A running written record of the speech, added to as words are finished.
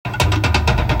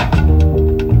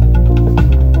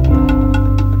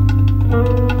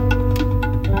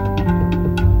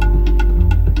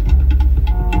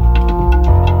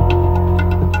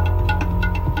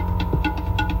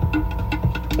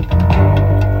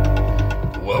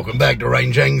Welcome back to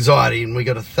Range Anxiety, and we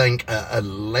got to thank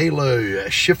Lalo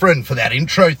Schifrin for that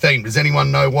intro theme. Does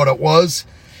anyone know what it was?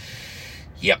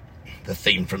 Yep, the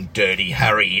theme from Dirty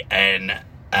Harry. And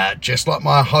just like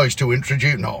my host who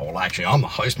introduced... No, well, actually, I'm the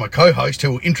host. My co-host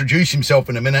who will introduce himself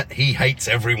in a minute. He hates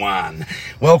everyone.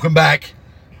 Welcome back.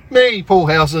 Me, Paul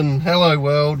Howson. Hello,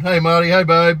 world. Hey, Marty. Hey,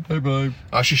 babe. Hey, babe.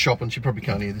 She's shopping. She probably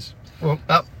can't hear this. Well,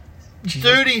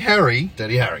 Dirty Harry.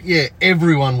 Dirty Harry. Yeah,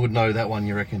 everyone would know that one,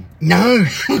 you reckon? No,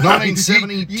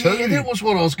 1972. Yeah, that was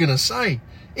what I was going to say.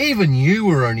 Even you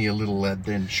were only a little lad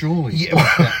then, surely. Yeah.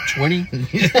 What, about 20?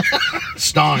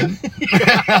 Stone.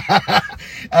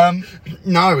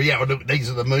 No, yeah,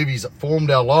 these are the movies that formed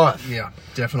our life. Yeah,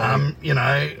 definitely. You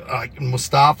know, like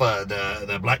Mustafa,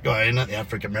 the black guy in it, the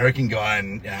African-American guy,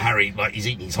 and Harry, like, he's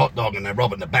eating his hot dog and they're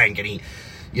robbing the bank, and he,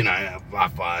 you know, I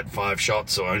fired 5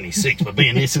 shots or only 6, but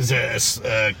being this is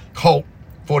a Colt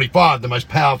 45, the most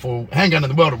powerful handgun in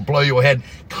the world, will blow your head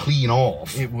clean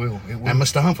off. It will. And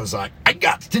Mustafa's like, I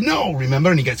got to know,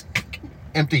 remember? And he goes,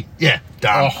 Empty. yeah,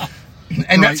 done. Oh, And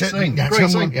great that's scene. it. That's Great how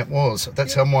scene. it was.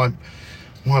 That's how my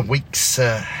week's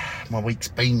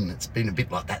been. It's been a bit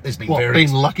like that. There's been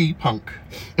Been lucky, punk?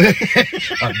 do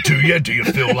you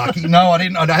feel lucky? No, I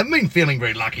didn't. I haven't been feeling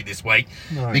very lucky this week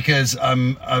because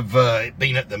I've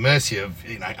been at the mercy of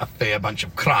a fair bunch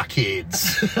of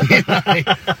crackheads.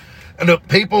 And look,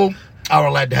 people are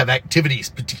allowed to have activities,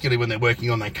 particularly when they're working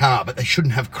on their car, but they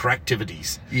shouldn't have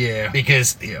cracktivities. Yeah.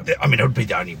 Because I mean, it would be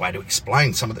the only way to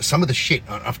explain some of the shit.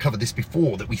 I've covered this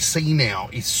before, that we see now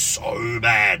is so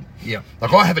bad. Yeah.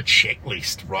 Like, I have a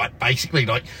checklist, right? Basically,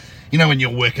 like, when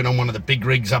you're working on one of the big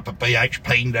rigs up at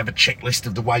BHP, you have a checklist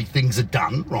of the way things are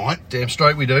done, right? Damn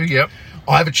straight we do, yep.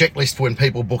 I have a checklist for when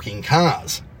people booking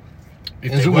cars.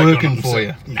 If Is they're it working working on for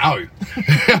you? No.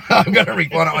 I'm going to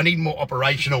refine it. I need more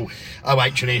operational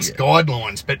OH&S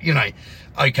guidelines. But,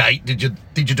 okay, did you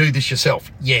do this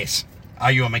yourself? Yes.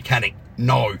 Are you a mechanic?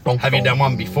 No. Have you done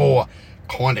one before?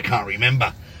 Kind of can't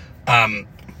remember. Do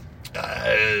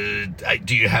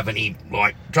you have any,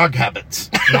 like, drug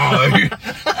habits? No.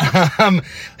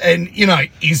 And,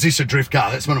 is this a drift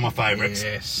car? That's one of my favourites.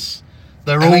 Yes.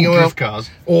 They're all drift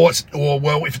cars. Or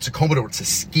well, if it's a Commodore, it's a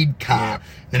skid car. Yeah.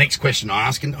 The next question I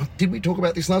ask, and did we talk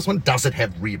about this last one? Does it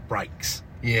have rear brakes?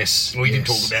 Yes. We did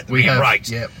talk about the rear brakes.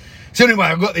 Yep. So anyway,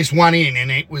 I got this one in, and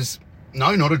it was,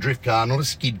 no, not a drift car, not a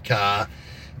skid car.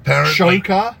 Apparently, show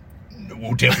car?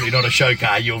 Well, definitely not a show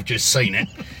car. You've just seen it.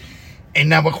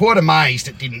 And they were quite amazed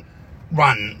it didn't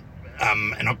run,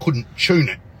 and I couldn't tune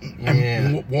it.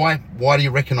 And why do you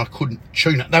reckon I couldn't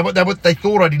tune it? They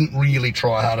thought I didn't really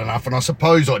try hard enough, and I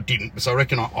suppose I didn't, so I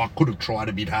reckon I could have tried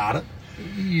a bit harder.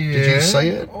 Yeah. Did you see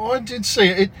it? I did see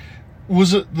it.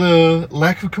 Was it the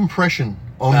lack of compression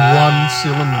on one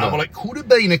cylinder? Well, it could have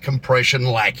been a compression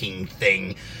lacking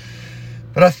thing,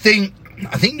 but I think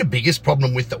the biggest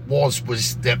problem with it was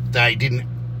that they'd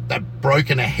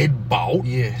broken a head bolt.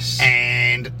 Yes.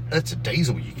 And that's a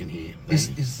diesel you can hear. That's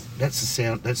the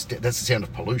sound. That's the sound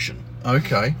of pollution.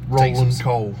 Okay. Rolling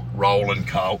coal.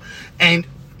 And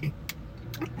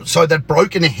so they'd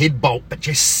broken a head bolt, but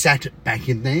just sat it back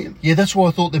in there. Yeah, that's why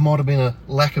I thought there might have been a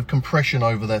lack of compression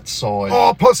over that side.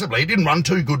 Oh, possibly. It didn't run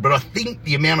too good, but I think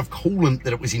the amount of coolant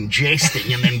that it was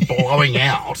ingesting and then blowing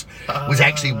out was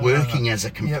actually working as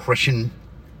a compression.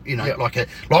 Like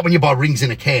when you buy rings in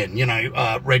a can.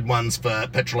 Red ones for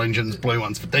petrol engines, blue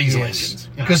ones for diesel engines.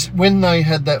 Because when they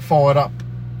had that fired up,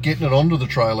 getting it onto the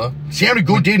trailer, sounded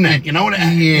good, didn't it? You know what?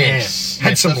 Yes.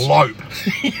 Had some lope.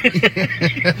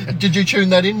 Did you tune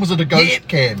that in? Was it a ghost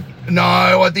can? No,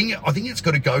 I think it's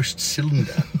got a ghost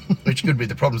cylinder, which could be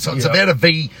the problem. So it's about a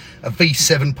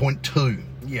V7.2.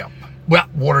 Yep. Well,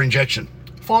 water injection.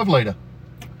 5 litre.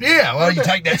 Yeah, well, you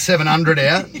take that 700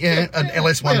 out, an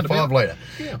LS1 5 litre.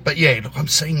 Yeah. But yeah, look, I'm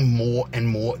seeing more and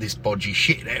more of this bodgy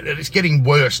shit. And it's getting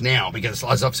worse now because,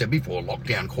 as I've said before,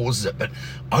 lockdown causes it. But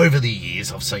over the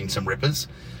years, I've seen some rippers.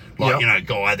 Like, a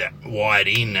guy that wired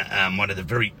in one of the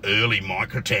very early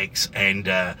Microtechs and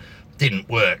didn't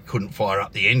work, couldn't fire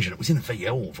up the engine. It was in a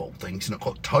VL of all things, and it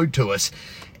got towed to us.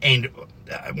 And in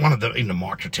the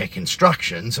Microtech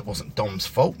instructions, it wasn't Dom's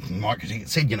fault. Microtech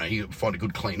said, you find a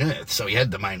good clean earth. So he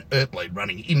had the main earth bleed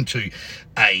running into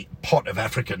a pot of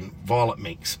African violet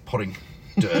mix, potting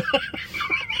dirt.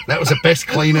 That was the best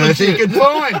clean earth he could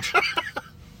find.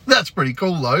 That's pretty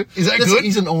cool, though. Is that good?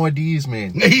 He's an ideas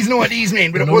man. He's an ideas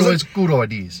man, but it wasn't good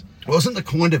ideas. It wasn't the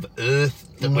kind of earth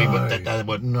that they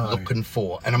were looking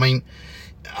for. And I mean,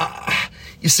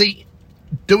 you see,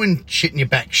 doing shit in your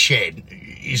back shed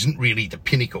isn't really the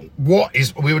pinnacle.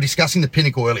 We were discussing the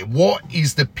pinnacle earlier. What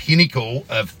is the pinnacle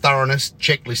of thoroughness,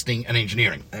 checklisting, and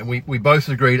engineering? And we both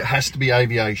agreed it has to be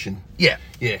aviation. Yeah.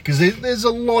 Yeah, because there's a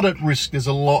lot at risk. There's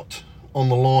a lot on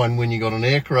the line when you got an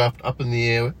aircraft up in the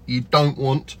air. You don't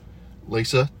want,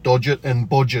 Lisa, dodge it and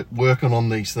bodge it working on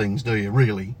these things, do you,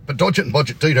 really? But dodge it and bodge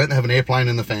it too. Don't they have an airplane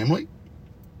in the family?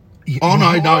 Yeah, Oh,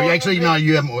 no, actually, no,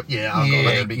 you haven't. Yeah, I'm Yeah,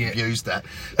 not a bit yeah. confused that.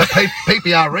 But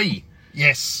PPRE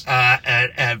Yes.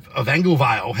 of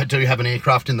Anglevale had to have an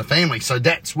aircraft in the family, so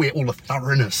that's where all the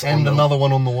thoroughness And another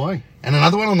one on the way. and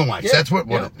another one on the way. Yeah, So that's what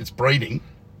yeah. it's breeding.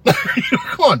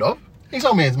 Kind of. His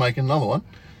old man's making another one.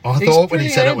 I He's thought when he pretty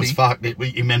said it was handy. fucked,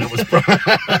 he meant it was.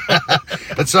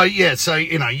 But so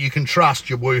you know, you can trust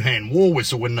your Wuhan war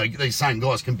whistle when these same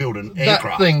guys can build an That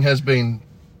aircraft. thing has been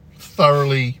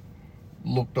thoroughly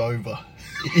looked over.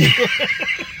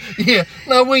 Yeah.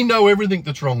 No, we know everything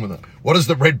that's wrong with it. What is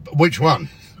the red? Which one?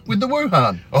 With the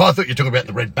Wuhan. Oh, I thought you were talking about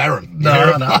the Red Baron.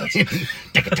 No, no.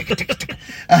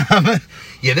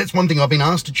 Yeah, that's one thing. I've been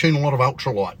asked to tune a lot of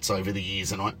ultralights over the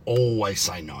years, and I always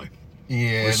say no.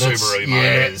 Yeah, With that's, Subaru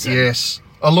yeah, motors and- yes.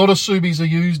 A lot of Subis are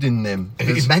used in them.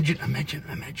 Imagine.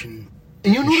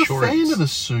 And you're not insurance. a fan of the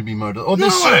Subi motor. Oh, No,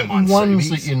 there's I don't certain mind ones Subis.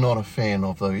 that you're not a fan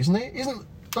of, though, isn't there?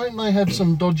 Don't they have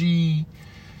some dodgy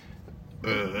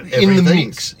in the everything.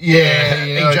 mix? Yeah,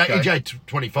 EJ, okay.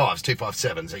 EJ25s,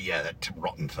 257s are that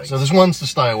rotten thing. So there's ones to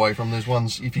stay away from. There's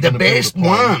ones if you're The going to build a best plane.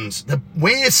 ones,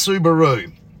 where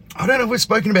Subaru, I don't know if we've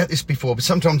spoken about this before, but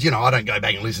sometimes, you know, I don't go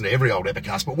back and listen to every old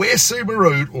Epicast, but where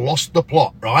Subaru lost the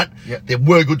plot, right? Yep. There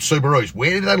were good Subarus.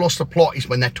 Where they lost the plot is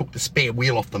when they took the spare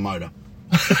wheel off the motor.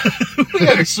 We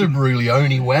had a Subaru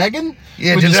Leone wagon.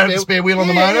 Yeah, with did the it have the spare wheel on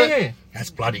the Yeah, motor? Yeah, That's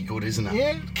bloody good, isn't it?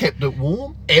 yeah. Kept it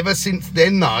warm. Ever since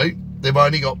then, though, they've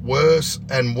only got worse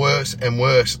and worse and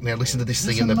worse. Now, listen to this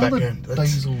thing in the There's background. another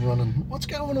diesel running. What's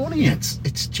going on here?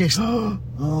 It's just... Oh,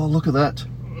 look at that.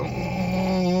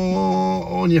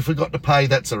 Oh, and you forgot to pay.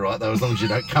 That's all right, though, as long as you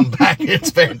don't come back.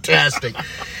 It's fantastic.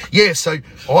 Yeah, so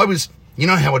I was... You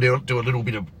know how I do a little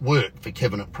bit of work for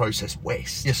Kevin at Process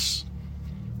West? Yes.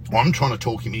 I'm trying to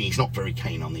talk him in. He's not very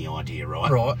keen on the idea, right?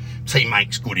 Right. So he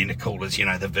makes good intercoolers, you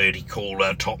know, the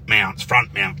verticooler, top mounts,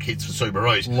 front mount kits for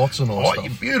Subarus. Lots of nice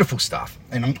stuff. Beautiful stuff.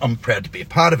 And I'm proud to be a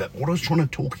part of it. What I was trying to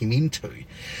talk him into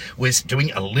was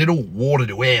doing a little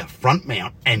water-to-air front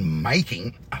mount and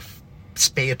making a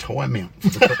spare tyre mount for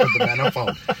the top of the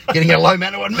manifold. Getting a low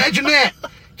manifold. Imagine that.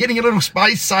 Getting a little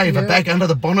space saver Yeah. back under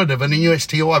the bonnet of an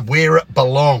USTI where it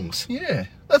belongs. Yeah,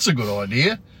 that's a good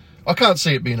idea. I can't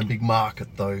see it being a big market,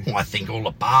 though. Well, I think all the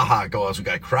Baja guys would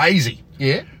go crazy.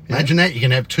 Yeah. Imagine that. You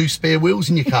can have 2 spare wheels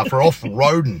in your car for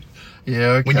off-roading Yeah,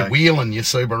 okay. when you're wheeling your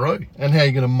Subaru. And how are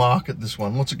you going to market this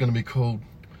one? What's it going to be called?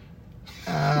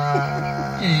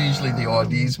 You're usually the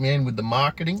ideas man with the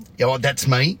marketing. Yeah, well, that's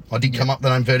me. I did come up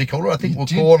with the name Verticooler. I think You we'll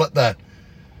did? call it the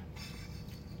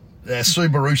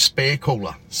Subaru Spare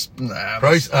Cooler.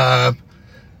 Nah,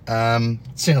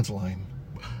 sounds lame.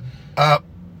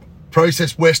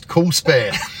 Process West Cool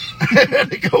Spare.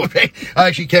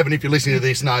 Actually, Kevin, if you're listening to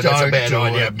this, no, that's a Don't bad do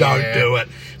idea. it, Don't yeah. do it.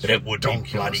 But it would be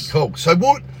Ridiculous. bloody cool. So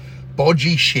what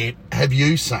bodgy shit have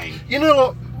you seen? You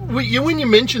know, when you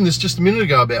mentioned this just a minute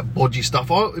ago about bodgy stuff,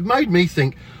 it made me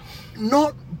think,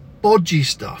 not bodgy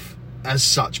stuff as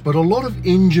such, but a lot of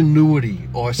ingenuity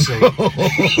I see.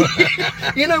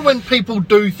 You know, when people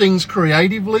do things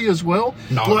creatively as well?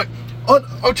 No. Like,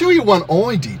 I'll tell you one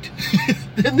I did.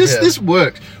 And this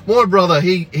worked. My brother,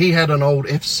 he had an old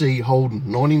FC Holden,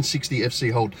 1960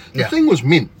 FC Holden. The Yeah. thing was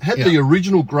mint. Had Yeah. the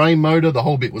original grey motor, the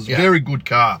whole bit. Was a Yeah. very good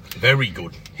car. Very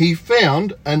good. He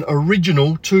found an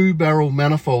original 2-barrel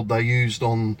manifold they used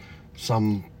on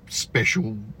some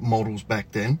special models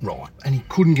back then. Right. And he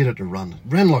couldn't get it to run. It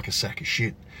ran like a sack of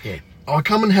shit. Yeah. I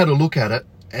come and had a look at it,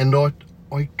 and I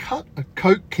cut a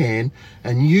Coke can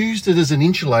and used it as an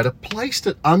insulator, placed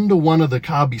it under one of the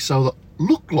carbies so that it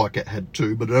looked like it had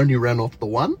 2, but it only ran off the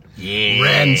one. Yeah.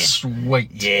 Ran sweet.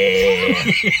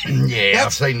 Yeah. Yeah,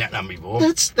 I've seen that done before.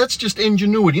 That's just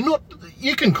ingenuity.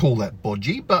 You can call that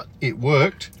bodgy, but it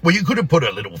worked. Well, you could have put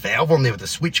a little valve on there with the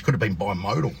switch. Could have been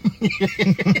bimodal.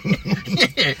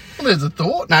 Yeah, well, there's a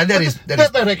thought. No,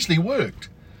 that actually worked.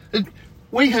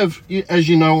 We have, as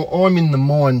you know, I'm in the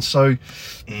mine, so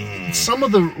some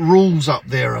of the rules up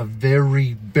there are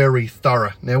very, very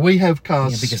thorough. Now, we have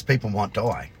cars... Yeah, because people might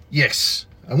die. Yes,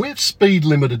 and we have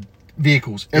speed-limited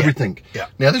vehicles, everything. yeah.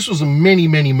 Now, this was many,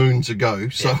 many moons ago,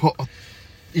 so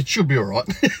it should be all right.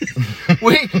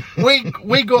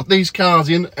 we got these cars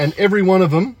in, and every one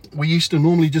of them, we used to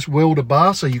normally just weld a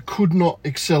bar so you could not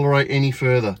accelerate any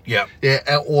further. Yeah. Yeah,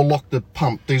 or lock the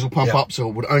diesel pump up so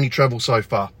it would only travel so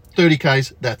far. 30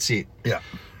 Ks, that's it. Yeah.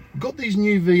 Got these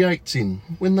new V8s in.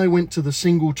 When they went to the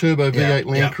single turbo V8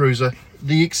 Land Cruiser,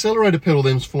 the accelerator pedal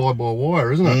them's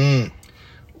fly-by-wire, isn't it?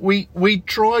 We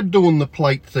tried doing the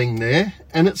plate thing there,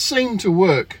 and it seemed to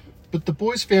work. But the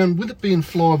boys found, with it being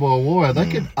fly-by-wire, they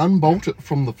could unbolt it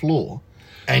from the floor,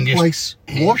 and place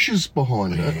washers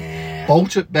behind it,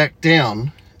 bolt it back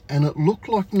down, and it looked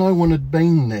like no one had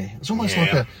been there. It's almost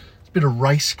like a bit of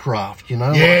racecraft, you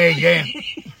know? Yeah.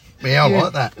 I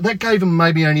like that. That gave them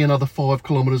maybe only another 5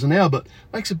 kilometres an hour, but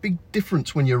makes a big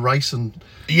difference when you're racing.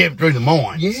 Yeah, through the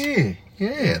mines.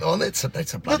 Yeah. Oh, that's a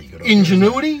bloody good idea.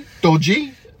 Ingenuity,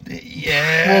 dodgy.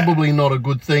 Yeah. Probably not a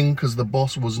good thing because the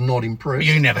boss was not impressed.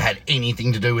 You never had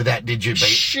anything to do with that, did you?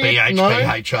 BHP no.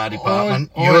 HR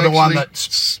department. I You're the one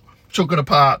that took it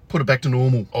apart, put it back to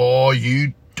normal. Oh,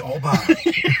 you dobber.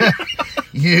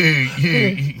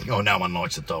 you. Oh, no one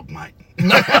likes a dog, mate.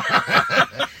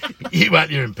 You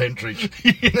won't. You're in Pentridge.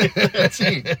 That's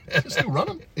it. It's still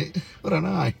running. I don't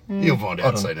know. You'll find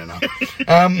out soon enough.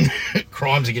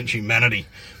 Crimes against humanity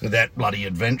with that bloody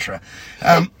adventurer.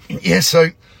 So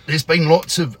there's been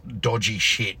lots of dodgy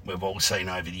shit we've all seen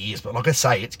over the years, but like I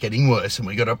say, it's getting worse, and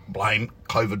we got to blame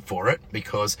COVID for it,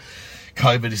 because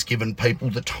COVID has given people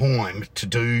the time to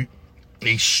do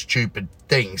these stupid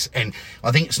things. And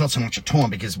I think it's not so much a time,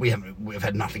 because we've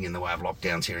had nothing in the way of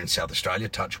lockdowns here in South Australia,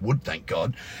 touch wood, thank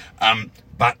God.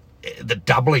 But the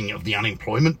doubling of the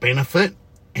unemployment benefit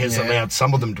has allowed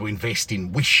some of them to invest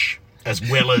in Wish as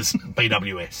well as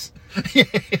BWS.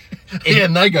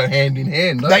 And they go hand in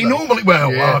hand. They normally,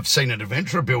 I've seen an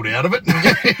adventurer build out of it.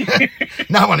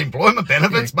 No unemployment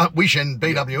benefits, but Wish and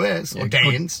BWS or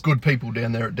Dan's. Good people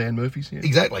down there at Dan Murphy's. Yeah.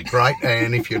 Exactly, great.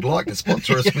 And if you'd like to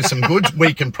sponsor us with some goods,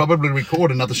 we can probably record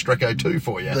another Streco 2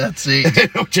 for you. That's it.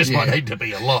 It just might need to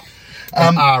be a lot.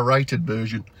 An R-rated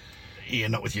version. Yeah,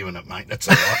 not with you in it, mate. That's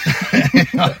all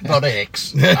right. Not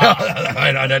X.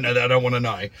 I don't know that. I don't want to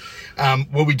know.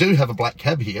 Well, we do have a black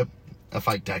cab here, a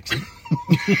fake taxi.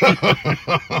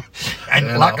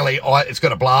 And luckily, it's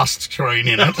got a blast screen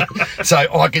in it, so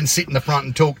I can sit in the front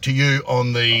and talk to you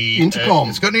on the intercom.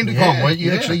 It's got an intercom.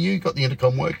 Actually, you got the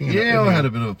intercom working. Yeah, I had a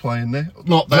bit of a play in there.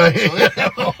 Not that.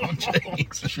 Oh,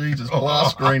 jeez. Jesus,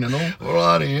 blast screen and all.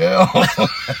 Bloody hell.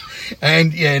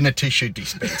 And and a tissue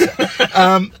dispenser.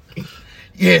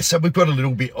 So we've got a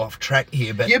little bit off track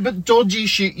here, but but dodgy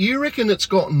shit. You reckon it's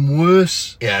gotten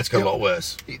worse? Yeah, it's got a lot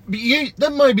worse.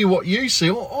 That may be what you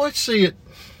see. I see it.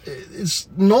 It's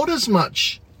not as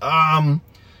much out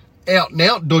and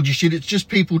out dodgy shit. It's just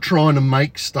people trying to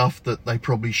make stuff that they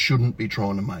probably shouldn't be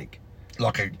trying to make,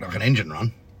 like an engine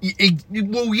run.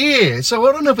 Well, yeah. So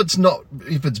I don't know if it's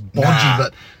bodgy,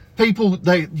 but people,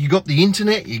 you got the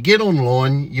internet, you get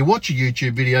online, you watch a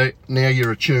YouTube video, now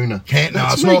you're a tuner.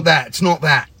 Not that. It's not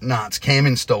that. No, it's cam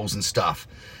installs and stuff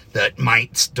that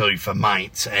mates do for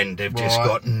mates, and they've just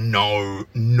got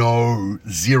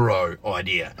zero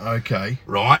idea. Okay.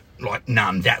 Right? Like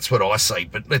none. That's what I see.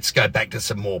 But let's go back to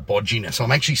some more bodginess.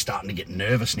 I'm actually starting to get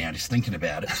nervous now just thinking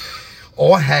about it.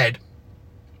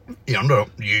 I'm not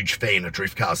a huge fan of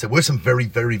drift cars. There were some very,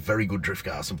 very, very good drift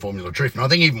cars in Formula Drift. And I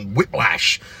think even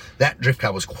Whiplash, that drift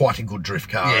car was quite a good drift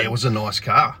car. Yeah, it was a nice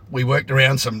car. We worked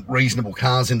around some reasonable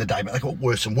cars in the day, but they got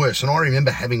worse and worse. And I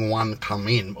remember having one come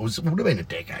in. It would have been a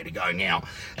decade ago now.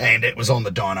 And it was on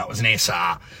the dyno. It was an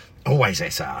SR. Always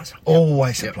SRs.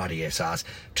 Always the bloody SRs.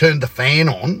 Turned the fan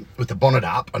on with the bonnet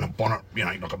up and a bonnet,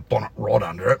 like a bonnet rod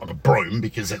under it, like a broom,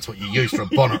 because that's what you use for a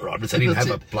bonnet rod. Because they didn't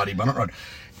have a bloody bonnet rod.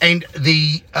 And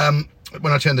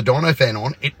when I turned the dyno fan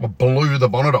on, it blew the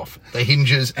bonnet off the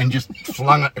hinges and just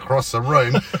flung it across the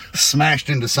room, smashed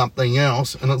into something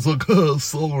else, and it's like, oh,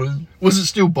 sorry. Was it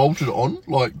still bolted on?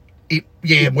 Like, it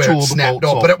snapped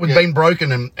off, but it had been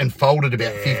broken and folded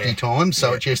about 50 times,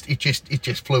 so it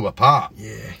just flew apart.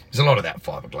 Yeah, there's a lot of that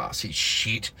fiberglass is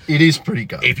shit. It is pretty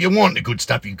good. If you want the good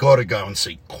stuff, you've got to go and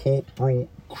see Corporal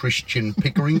Christian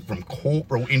Pickering from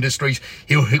Corporal Industries.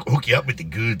 He'll hook you up with the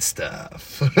good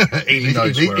stuff. he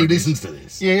listens to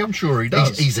this. Yeah, I'm sure he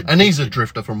does. He's a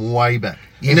drifter from way back.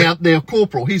 Yeah, now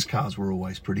Corporal, his cars were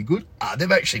always pretty good.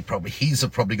 His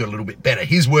have probably got a little bit better.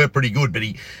 His were pretty good, but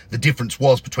the difference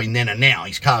was between then and now,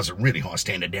 his cars are really high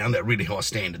standard now. They're really high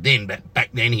standard then, but back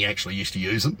then he actually used to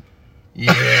use them.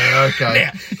 Yeah,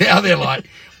 okay. now they're like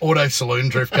auto saloon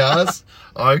drift cars.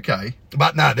 Okay.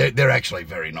 But no, they're actually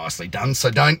very nicely done. So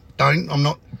don't, I'm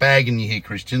not bagging you here,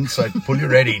 Christian, so pull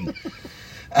your head in.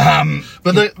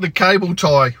 But the cable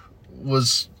tie,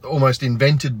 was almost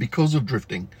invented because of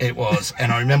drifting. It was.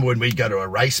 And I remember when we'd go to a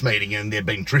race meeting and there'd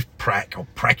been drift prac or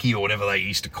pracky or whatever they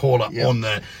used to call it on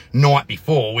the night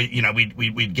before.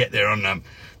 We'd get there on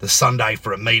the Sunday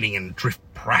for a meeting, and drift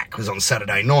prac was on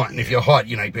Saturday night. And if you hired,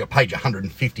 you paid you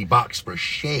 $150 for a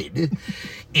shed,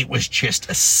 it was just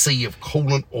a sea of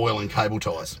coolant, oil and cable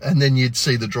ties. And then you'd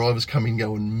see the drivers coming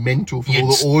going mental for all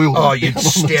the oil. Oh, you'd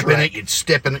step in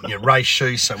it in your race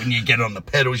shoes, so when you get on the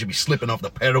pedals, you'd be slipping off the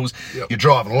pedals. Yep. You're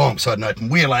driving alongside an open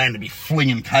wheel lane to be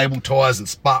flinging cable ties and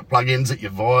spark plug-ins at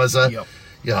your visor. Yep.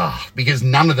 Yeah, because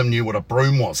none of them knew what a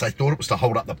broom was. They thought it was to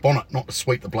hold up the bonnet, not to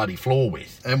sweep the bloody floor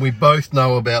with. And we both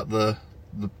know about the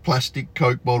plastic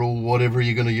Coke bottle, whatever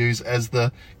you're going to use, as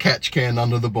the catch can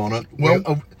under the bonnet.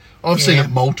 Well, I've seen it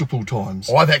multiple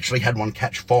times. I've actually had one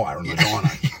catch fire on the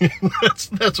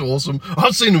dyno. That's awesome.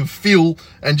 I've seen them fill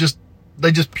and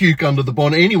they just puke under the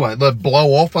bonnet anyway. They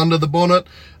blow off under the bonnet.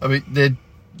 I mean,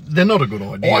 they're not a good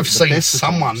idea. I've seen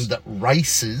someone that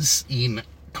races in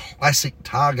classic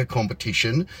Targa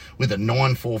competition with a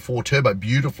 944 turbo,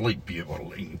 beautiful in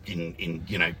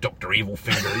Dr. Evil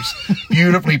fingers,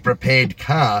 beautifully prepared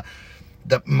car,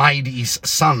 that made his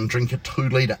son drink a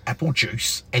 2-litre apple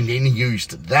juice and then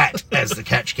used that as the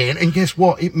catch can. And guess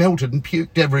what? It melted and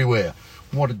puked everywhere.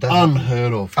 What did that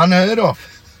Unheard of. Unheard of.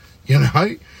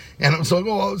 And it was like,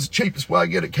 oh, it was the cheapest way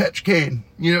to get a catch can.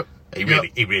 Yep. He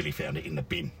really found it in the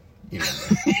bin.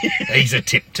 He's a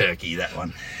tip turkey, that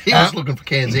one. He was looking for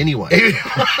cans anyway.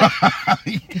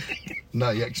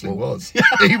 No, he actually was.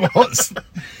 He was.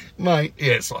 Mate,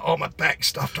 yeah, it's like, oh, my back's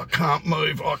stuffed, I can't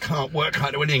move, I can't work,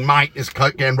 can't do anything. Mate, there's a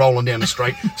Coke can rolling down the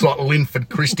street. It's like Linford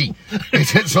Christie.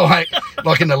 It's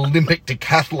like an Olympic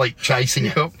decathlete chasing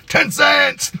you. 10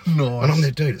 cents! Nice. And I'm there,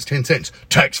 dude, it's 10 cents.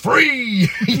 Tax free!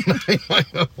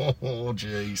 Oh,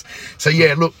 jeez. So,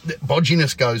 yeah, look, the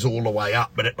bodginess goes all the way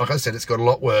up, but like I said, it's got a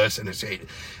lot worse. And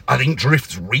I think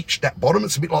drift's reached that bottom.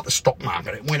 It's a bit like the stock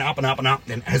market. It went up and up and up,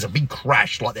 then it has a big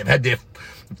crash, like they've had their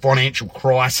financial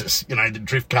crisis, the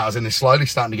drift cars, and they're slowly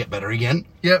starting to get better again.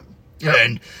 Yep.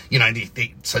 And,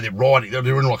 so they're riding,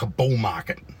 they're in like a bull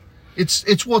market.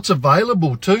 It's what's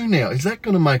available too now. Is that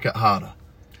going to make it harder?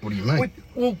 What do you mean?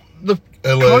 Well, the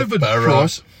COVID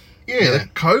price, the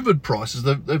COVID prices,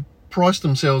 they've priced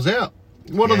themselves out.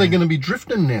 What are they going to be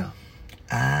drifting now?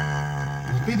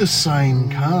 It'll be the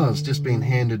same cars just being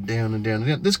handed down and down and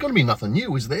down. There's got to be nothing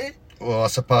new, is there? Well, I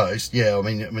suppose, yeah. I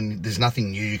mean, there's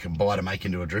nothing new you can buy to make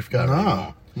into a drift car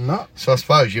anymore. No. So I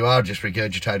suppose you are just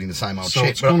regurgitating the same old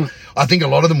shit. But I think a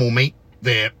lot of them will meet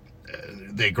their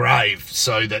grave,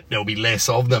 so that there'll be less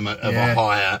of them of a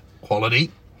higher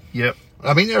quality. Yep.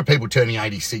 I mean, there are people turning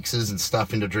 86s and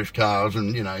stuff into drift cars,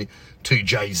 and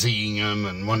 2JZing them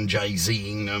and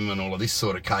 1JZing them and all of this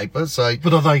sort of caper. So,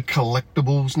 but are they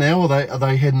collectibles now? Are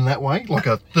they heading that way? Like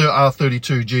a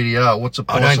R32 GDR? What's the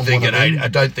price? I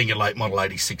don't think a late model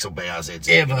 86 or BRZ's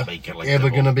ever going to be collectible. Ever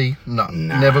going to be? No,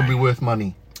 never be worth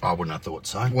money. I wouldn't have thought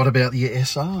so. What about the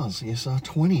SRs? The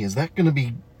SR20? Is that going to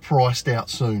be priced out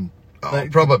soon?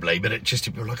 Probably, but it just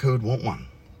like, who would want one?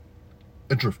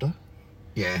 A drifter.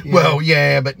 Yeah. Well,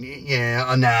 yeah, but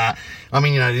nah. I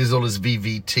mean, there's all this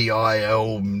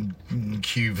VVTIL,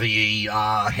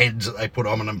 QVER heads that they put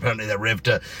on, and apparently they rev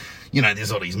to,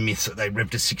 there's all these myths that they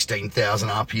rev to 16,000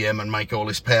 RPM and make all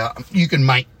this power. You can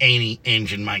make any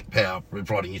engine make power,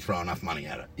 provided you throw enough money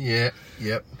at it. Yeah,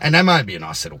 yep. And that may be a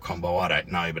nice little combo, I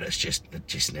don't know, but it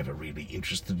just never really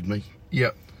interested me.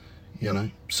 Yep.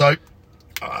 So,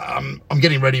 I'm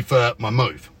getting ready for my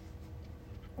move.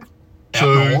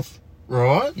 Out north.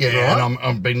 Right. Yeah, right. And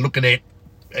I've been looking at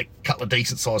a couple of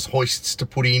decent sized hoists to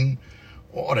put in.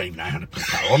 Well, I don't even know how to put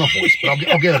that on a hoist, but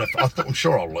I'll give it I'm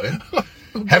sure I'll learn.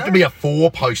 Have to be a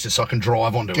 4-poster so I can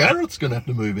drive onto Garrett's going to have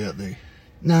to move out there.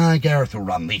 No, Gareth will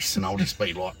run this and I'll just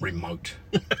be like remote.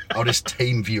 I'll just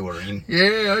team viewer in.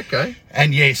 Yeah, okay.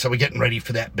 And yeah, so we're getting ready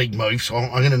for that big move. So I'm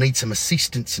going to need some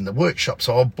assistance in the workshop.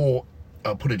 So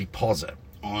I'll put a deposit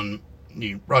on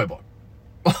new robot.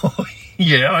 Oh,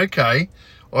 yeah, okay.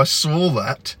 I saw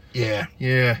that. Yeah.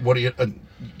 Yeah. What do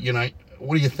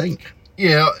what do you think?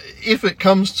 Yeah, if it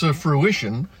comes to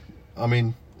fruition, I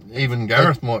mean, even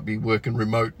Gareth might be working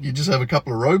remote. You just have a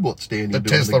couple of robots standing. The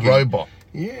Tesla robot.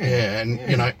 Yeah.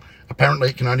 And apparently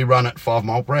it can only run at 5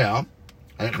 miles per hour,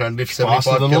 and it can only lift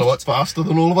 75 kilowatts. Faster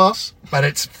than all of us. But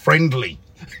it's friendly,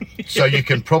 so you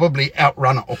can probably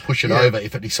outrun it or push it over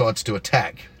if it decides to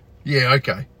attack. Yeah.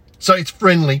 Okay. So it's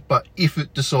friendly, but if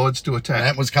it decides to attack. And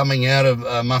that was coming out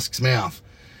of Musk's mouth.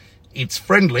 It's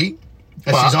friendly.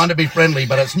 It's designed to be friendly,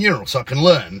 but it's neural, so it can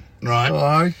learn, right?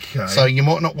 Okay. So you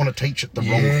might not want to teach it the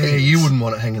wrong things. Yeah, you wouldn't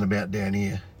want it hanging about down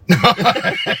here.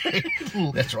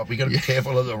 That's right. We got to be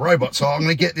careful of the robot. So I'm going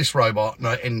to get this robot,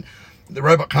 and the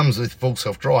robot comes with full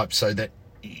self-drive, so that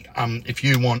if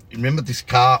you want, remember this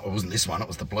car? It wasn't this one. It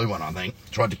was the blue one, I think.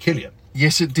 Tried to kill you.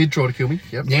 Yes, it did try to kill me.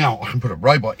 Yep. Now I can put a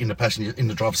robot in the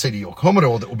driver's seat of your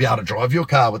Commodore that will be able to drive your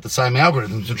car with the same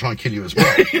algorithms to try and kill you as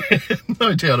well.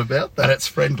 No doubt about that. But it's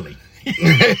friendly.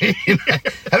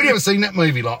 Have you ever seen that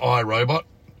movie, like iRobot?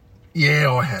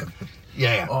 Yeah, I have.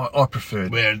 Yeah. I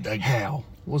preferred. Where Hal.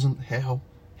 Wasn't Hal.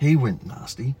 He went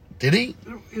nasty. Did he?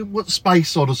 What,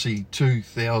 Space Odyssey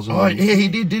 2000? Oh, yeah, he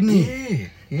did, didn't he?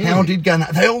 Yeah. Hal did go.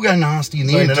 They all go nasty in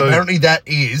the They end, and do. apparently that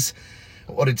is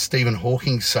what did Stephen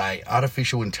Hawking say?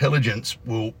 Artificial intelligence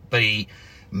will be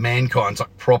mankind's,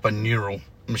 like proper neural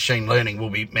machine learning, will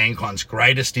be mankind's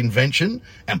greatest invention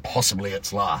and possibly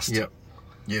its last. Yep.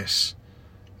 Yes.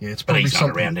 Yeah, it's But probably he's not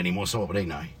something. around anymore, so what would he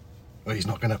know? Well, he's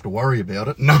not going to have to worry about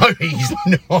it. No, he's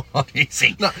not. Is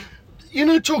he? No, you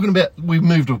know, talking about, we've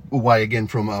moved away again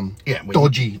from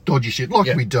dodgy shit,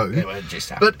 like we do. Yeah, well, it just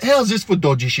happens. But how's this for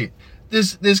dodgy shit?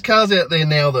 There's cars out there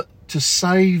now that, to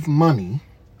save money,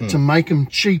 to make them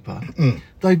cheaper,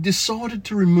 they've decided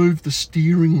to remove the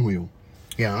steering wheel.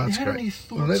 Yeah, that's You had great. any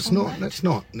thoughts Well, that's on not. that? That's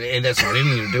not. That's not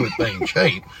anything to do with being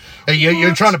cheap.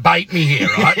 You're trying to bait me here,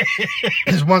 right?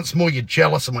 Because once more, you're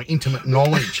jealous of my intimate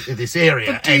knowledge of this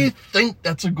area. But do you think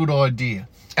that's a good idea?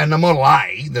 And the Model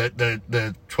A,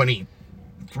 the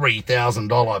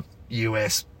 $23,000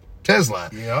 US Tesla,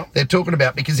 Yeah. they're talking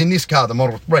about, because in this car, the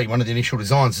Model 3, one of the initial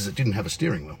designs is it didn't have a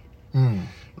steering wheel,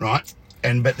 right?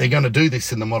 But they're going to do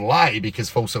this in the Model A because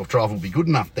full self-drive will be good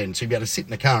enough then, so you'll be able to sit in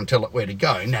the car and tell it where to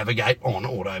go, navigate on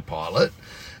autopilot,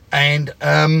 and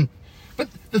But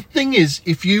the thing is,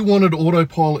 if you wanted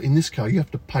autopilot in this car, you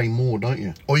have to pay more, don't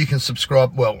you? or you can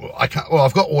subscribe. Well, I can't. Well,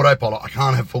 I've got autopilot. I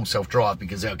can't have full self-drive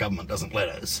because our government doesn't let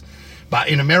us. But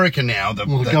in America now,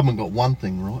 Well, the government got one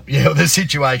thing right. Yeah, the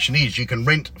situation is you can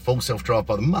rent full self-drive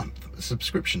by the month, a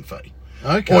subscription fee.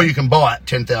 Okay. Or you can buy it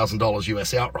 $10,000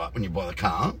 US outright when you buy the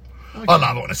car. I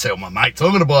love it when I sell my mates.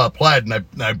 I'm going to buy a Plaid, and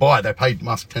they pay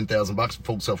Musk $10,000 for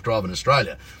full self-drive in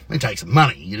Australia. They take some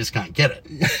money, you just can't get it.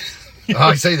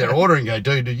 I see their order and go,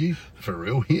 dude, are you for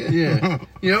real here? Yeah.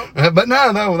 Yep. But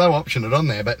no, they'll option it on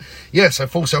there. But yeah, so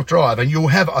full self-drive, and you'll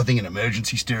have, I think, an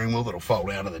emergency steering wheel that'll fold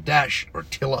out of the dash, or a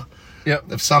tiller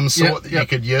of some sort that you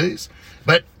could use.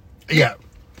 But yeah.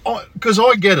 Because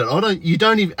I get it. You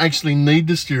don't even actually need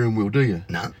the steering wheel, do you?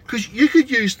 No. Because you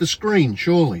could use the screen,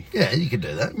 surely. Yeah, you could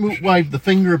do that. Wave the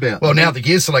finger about. Well, now the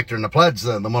gear selector in the Plaids,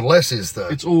 the Model S is the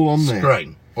It's all on there.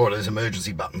 screen. Or there's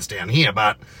emergency buttons down here,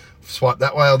 but swipe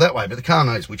that way or that way. But the car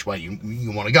knows which way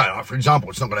you want to go. Like, for example,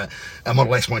 it's not going to, a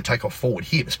Model S won't take off forward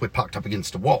here because we're parked up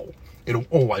against a wall. It'll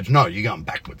always know you're going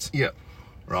backwards. Yeah.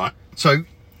 Right? So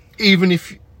even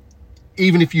if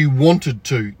you wanted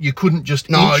to, you couldn't just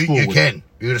No, inch forward. you can.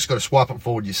 You just got to swipe it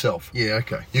forward yourself. Yeah,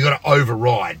 okay. You got to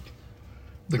override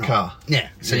The car. Yeah,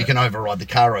 so Yeah. you can override the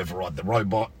car, override the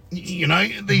robot. You know,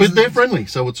 these But they're friendly,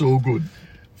 so it's all good.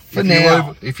 for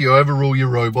now. If you overrule your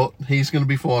robot, he's going to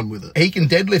be fine with it. He can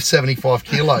deadlift 75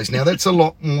 kilos. Now, that's a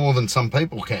lot more than some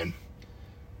people can.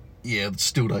 Yeah, it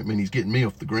still don't mean he's getting me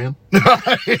off the ground.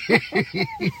 I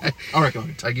reckon I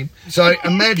could take him. So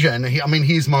imagine, I mean,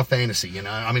 here's my fantasy, you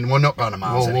know. I mean, we're not going to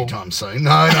Mars Whoa. anytime soon.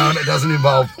 No, it doesn't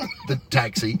involve the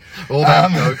taxi. Or that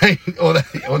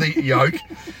yoke. or the yoke.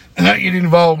 It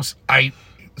involves a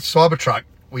Cybertruck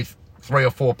with 3 or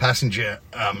 4 passenger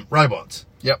robots.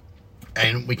 Yep.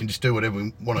 And we can just do whatever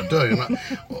we want to do. And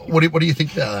what do you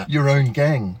think about that? Your own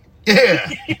gang. Yeah.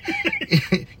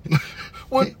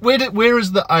 Where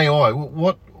is the AI?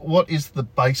 What is the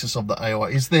basis of the AI?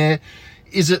 Is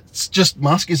it just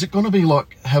Musk? Is it going to be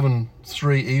like having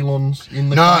 3 Elons in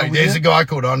the car? No, there's a guy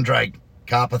called Andre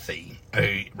Karpathy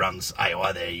who runs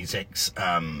AI there. He's ex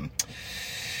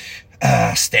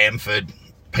Stanford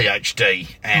PhD,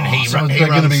 and so he they're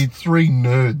going to runs. be 3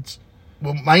 nerds.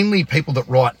 Well, mainly people that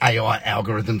write AI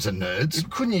algorithms are nerds.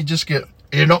 Couldn't you just get?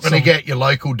 You're not going to get your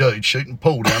local dude shooting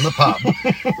pool down the pub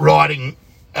writing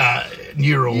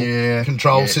neural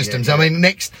control systems. yeah. I mean,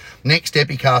 next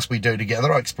Epicast we do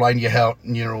together, I explain to you how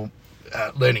neural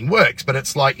learning works. But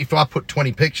it's like if I put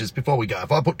 20 pictures, before we go,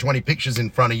 if I put 20 pictures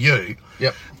in front of you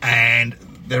and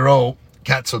they're all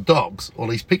cats or dogs, all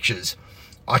these pictures,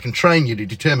 I can train you to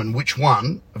determine which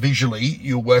one, visually,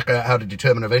 you'll work out how to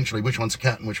determine eventually which one's a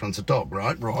cat and which one's a dog,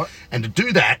 right? Right. And to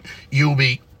do that, you'll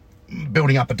be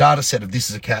building up a data set of this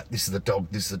is a cat, this is a dog,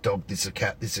 this is a dog, this is a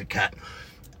cat, this is a cat.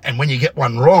 And when you get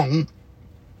one wrong,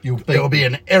 there will be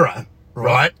an error,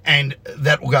 right? And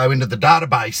that will go into the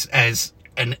database as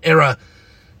an error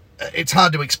it's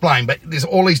hard to explain, but there's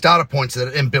all these data points that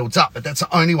it then builds up, but that's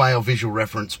the only way our visual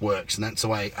reference works, and that's the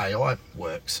way AI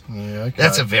works. Yeah, okay.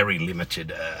 That's a very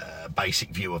limited, basic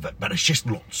view of it, but it's just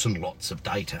lots and lots of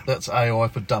data. That's AI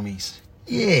for dummies.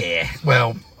 Yeah,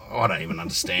 well, I don't even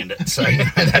understand it, so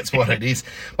that's what it is.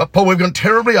 But Paul, we've gone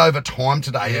terribly over time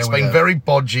today. Yeah, It's we been have. very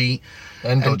bodgy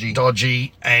And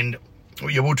dodgy. and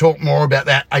we'll talk more about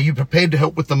that. Are you prepared to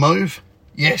help with the move?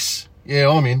 Yes. Yeah,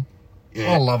 I'm in.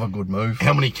 Yeah. I love a good move.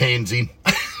 How many cans in?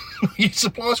 You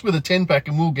supply us with a 10-pack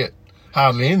and we'll get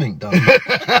hardly anything done.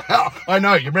 I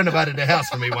know, you renovated a house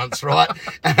for me once, right?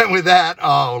 And with that,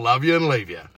 I'll love you and leave you.